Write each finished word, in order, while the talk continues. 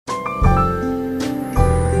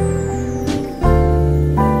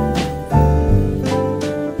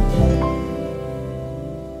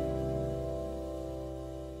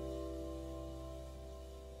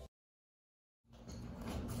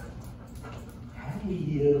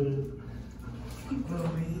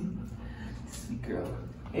Bowie. Sweet girl.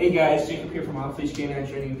 Hey guys, Jacob here from Off-Leash Canine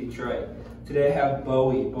Training in Detroit. Today I have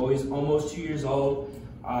Bowie. Bowie's almost 2 years old.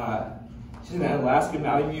 She's an Alaska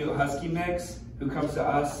Malamute Husky mix who comes to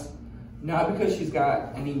us not because she's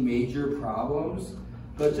got any major problems,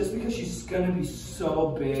 but just because she's gonna be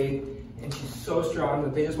so big and she's so strong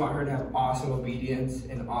that they just want her to have awesome obedience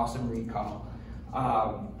and awesome recall.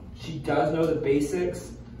 She does know the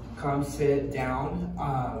basics: come, sit, down.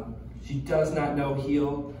 She does not know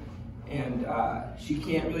heel, and she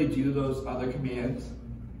can't really do those other commands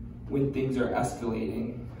when things are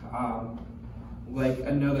escalating, like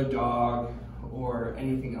another dog or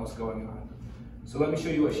anything else going on. So let me show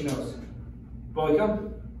you what she knows. Bowie,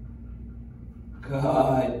 come.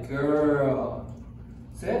 Good girl.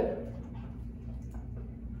 Sit.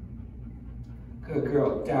 Good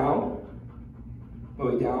girl. Down.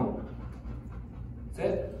 Bowie, down.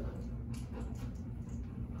 Sit.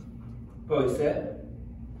 Bowie, sit.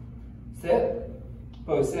 Sit.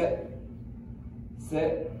 Bowie, sit.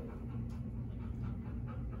 Sit.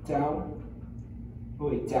 Down.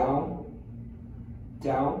 Bowie, down.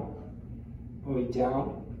 Down. Bowie,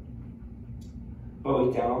 down.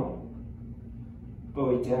 Bowie, down.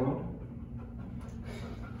 Bowie, down.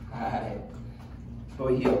 Hi.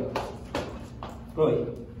 Bowie, heel. Bowie,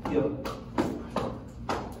 heel.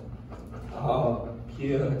 Oh,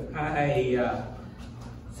 cute. Hi.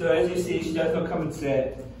 So as you see, she does not come and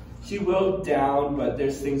sit. She will down, but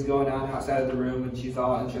there's things going on outside of the room and she's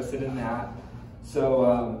all interested in that.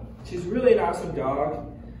 So she's really an awesome dog.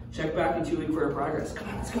 Check back in 2 weeks for her progress. Come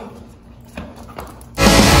on, let's go.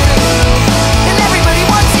 And everybody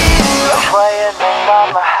wants you. Playing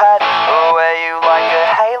on my head, the way you like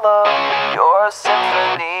a halo. You're a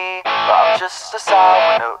symphony, I'm just a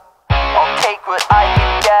sour note. I'll take what I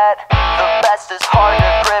can get. The best is hard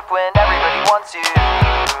to grip when everybody wants you.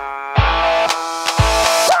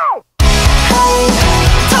 Hey,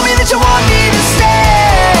 tell me that you want me to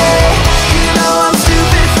stay. You know I'm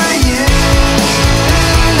stupid for you.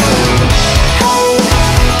 Hey,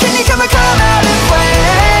 can you come out and play?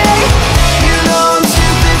 You know I'm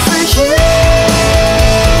stupid for you.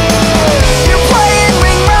 You're playing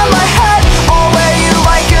ring round my head, all where you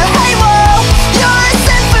like a halo. You're a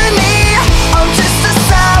symphony, I'm just a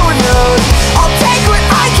sour note. I'll take what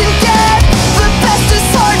I can get. The best is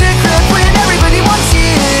hard to grip when everybody wants you.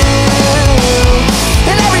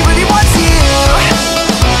 And everybody wants you.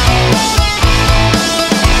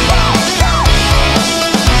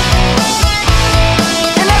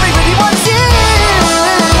 And everybody wants you.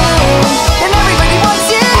 And everybody wants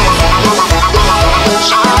you. And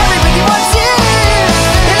everybody wants you.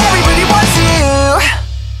 And everybody wants you.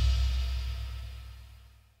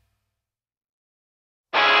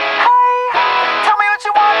 Hey, tell me what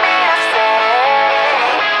you want me to say.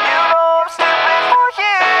 You know I'm stupid for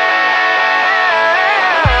you.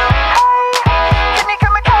 Hey, can you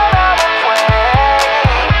come out and play?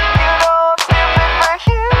 You know I'm stupid for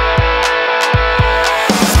you.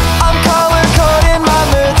 I'm color-coding my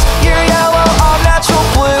moods. You're yellow, I'm natural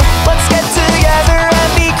blue. Let's get together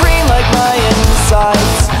and be green like my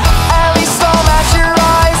insides. At least I'll match your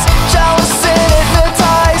eyes. Jealous and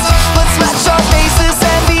hypnotized. Let's match our faces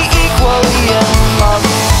and be equally in love.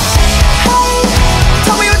 Hey,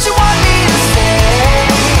 tell me what you want me to say.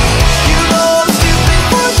 You know I'm stupid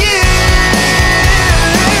for you.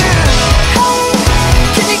 Hey,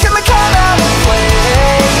 can you come out and play?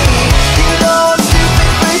 You know I'm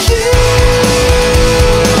stupid for you.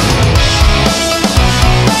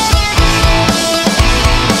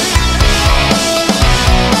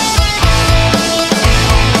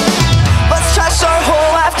 Let's trash our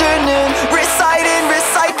whole afternoon, reciting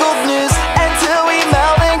recycled news until we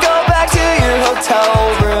melt and go back to your hotel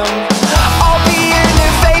room. I'll be your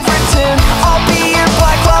new favorite tune, I'll be your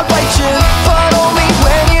black cloud white June, but only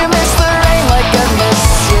when you miss the rain like I miss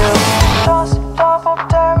you. Just double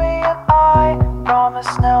dare me and I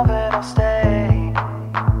promise now that I'll stay.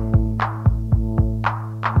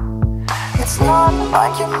 It's not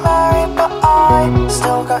like you're married, but I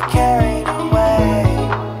still got carried away.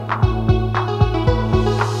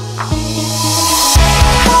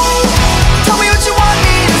 Hey, tell me what you want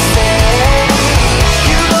me to say.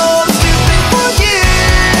 You know I'm stupid for you.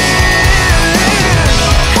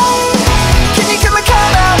 Hey, can you come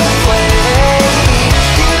out and play?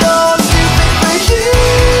 You know I'm stupid for you.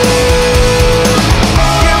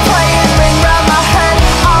 You're playing ring round my head,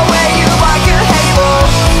 I'll wear you like a halo.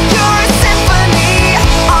 You're a symphony,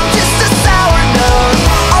 I'm just a sour note.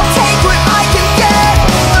 I'll take what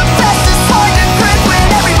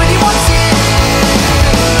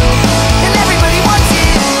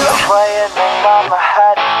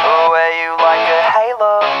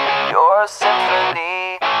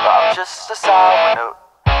just a sour note.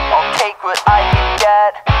 I'll take what I can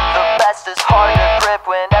get. The best is hard to grip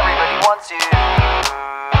when everybody wants you.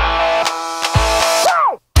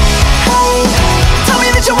 Hey, tell me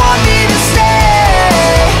that you want me to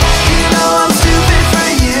stay. You know I'm stupid for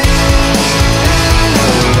you.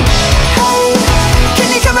 Hey, can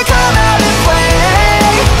you come out and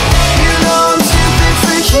play? You know I'm stupid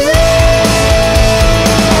for you.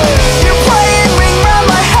 You're playing ring round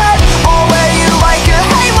my head, all where you like a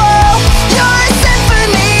halo. You're a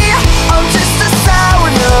symphony, I'm just a sour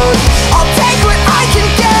note. I'll take what I can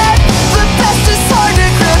get. The best is hard to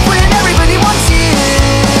grip when everybody wants you.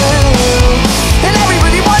 And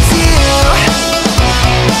everybody wants you.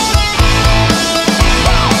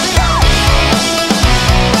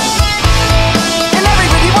 And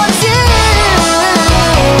everybody wants you.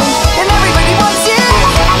 And everybody wants you.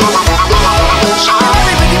 And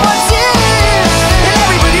everybody wants you. And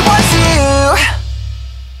everybody wants you.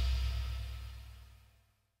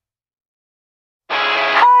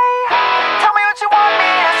 Hey, tell me what you want me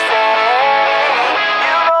to say.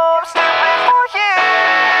 You know I'm stupid for you.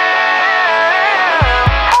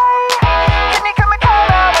 Hey, can you come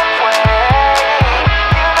out and play?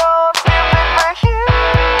 You know I'm stupid for you.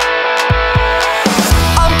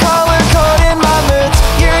 I'm color-coding my moods.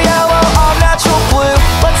 You're yellow, I'm natural blue.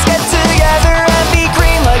 Let's get together and be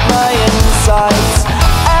green like my insides.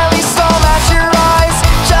 At least I'll match your eyes.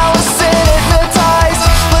 Jealous and hypnotized.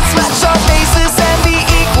 Let's match our faces and be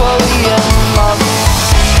equally in love.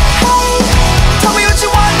 Hey, tell me what you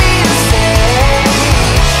want me to say.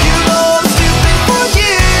 You know I'm stupid for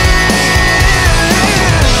you.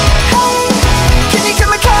 Hey, can you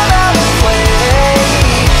come out and play?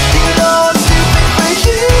 You know I'm stupid for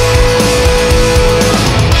you.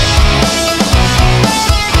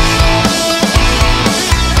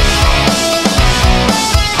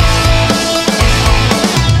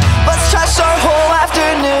 Let's trash our whole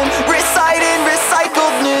afternoon, reciting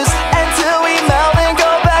recycled news until we melt and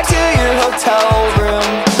go back to your hotel room.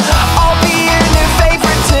 I'll be your new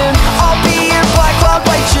favorite tune, I'll be your black cloud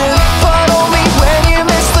by June, but only when you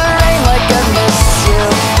miss the rain like I miss you.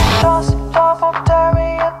 Just double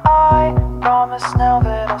dairy and I promise now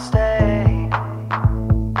that I'll stay.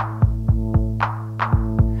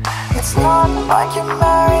 It's not like you're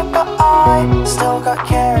married, but I still got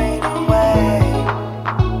carried away.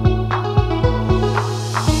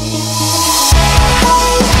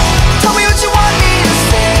 Hey, tell me what you want me to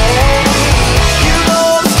say. You know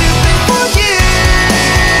I'm stupid for you.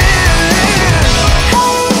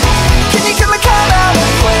 Hey, can you come out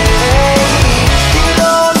and play? You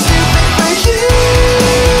know I'm stupid for you.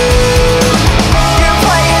 You're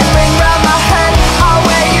playing ring round my head, I'll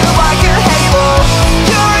wear you like a halo.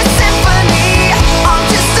 You're a symphony, I'm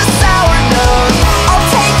just a sour note. I'll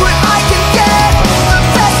take what I can get. The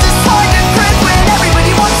best is hard to grip when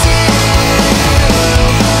everybody wants you.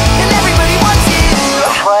 And everybody wants you.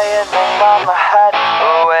 Playing ring round my head,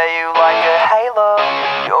 I'll wear you like a halo.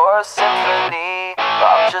 You're a symphony,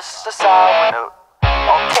 I'm just a sour note.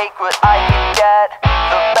 I'll take what I can get.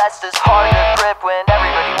 The best is hard to grip when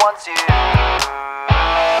everybody wants you.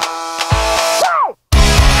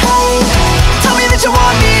 Hey, tell me that you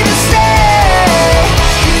want me to stay.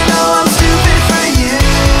 You know I'm stupid for you.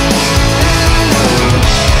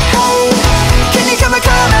 Hey, can you come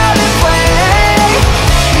out and play?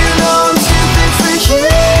 You know I'm stupid for you.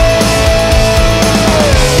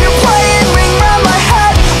 You're playing ring round my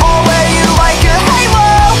head, all where you like a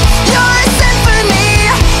halo. You're a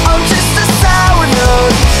symphony, I'm just a sour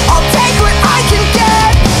note. I'll take what I can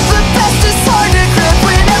get. The best is hard to grip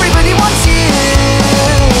when everybody wants you.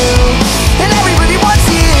 And everybody wants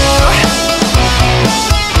you.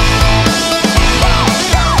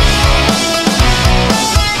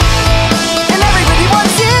 And everybody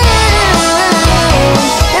wants you.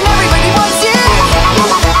 And everybody wants you.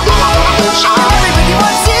 And everybody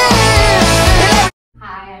wants you.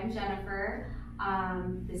 Hi, I'm Jennifer.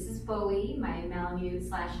 This is Bowie, my Malamute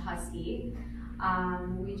 / Husky.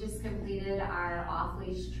 We just completed our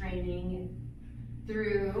off-leash training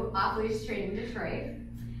through Off-Leash Training Detroit,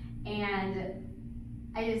 and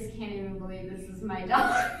I just can't even believe this is my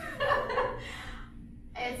dog.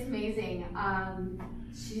 It's amazing.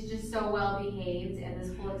 She's just so well behaved, and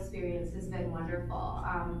this whole experience has been wonderful.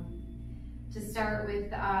 To start with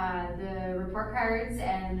the report cards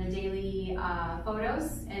and the daily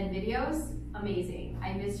photos and videos, amazing.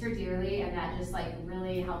 I miss her dearly, and that just like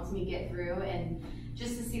really helped me get through, and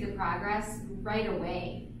just to see the progress right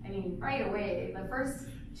away. I mean, right away. The first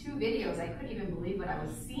 2 videos, I couldn't even believe what I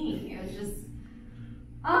was seeing. It was just,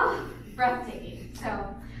 breathtaking.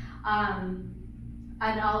 So,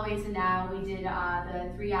 And all the way to now, we did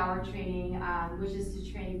the 3-hour training, which is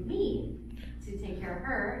to train me to take care of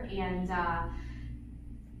her, and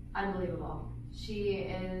unbelievable. She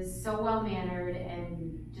is so well-mannered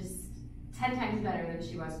and just 10 times better than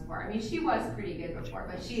she was before. I mean, she was pretty good before,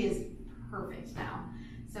 but she is perfect now.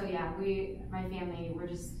 So yeah, my family, we're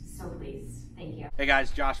just so pleased. Thank you. Hey guys,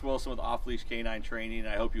 Josh Wilson with Off Leash Canine Training, and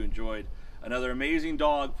I hope you enjoyed another amazing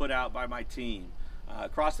dog put out by my team.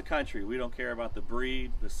 Across the country, we don't care about the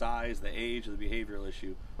breed, the size, the age, or the behavioral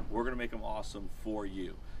issue. We're going to make them awesome for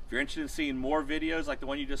you. If you're interested in seeing more videos like the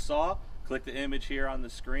one you just saw, click the image here on the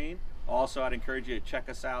screen. Also, I'd encourage you to check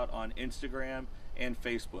us out on Instagram and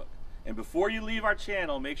Facebook. And before you leave our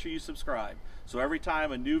channel, make sure you subscribe. So every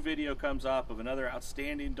time a new video comes up of another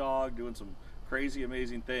outstanding dog doing some crazy,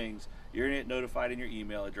 amazing things, you're going to get notified in your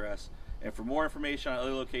email address. And for more information on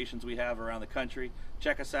other locations we have around the country,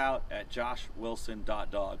 check us out at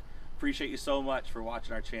joshwilson.dog. Appreciate you so much for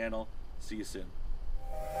watching our channel. See you soon.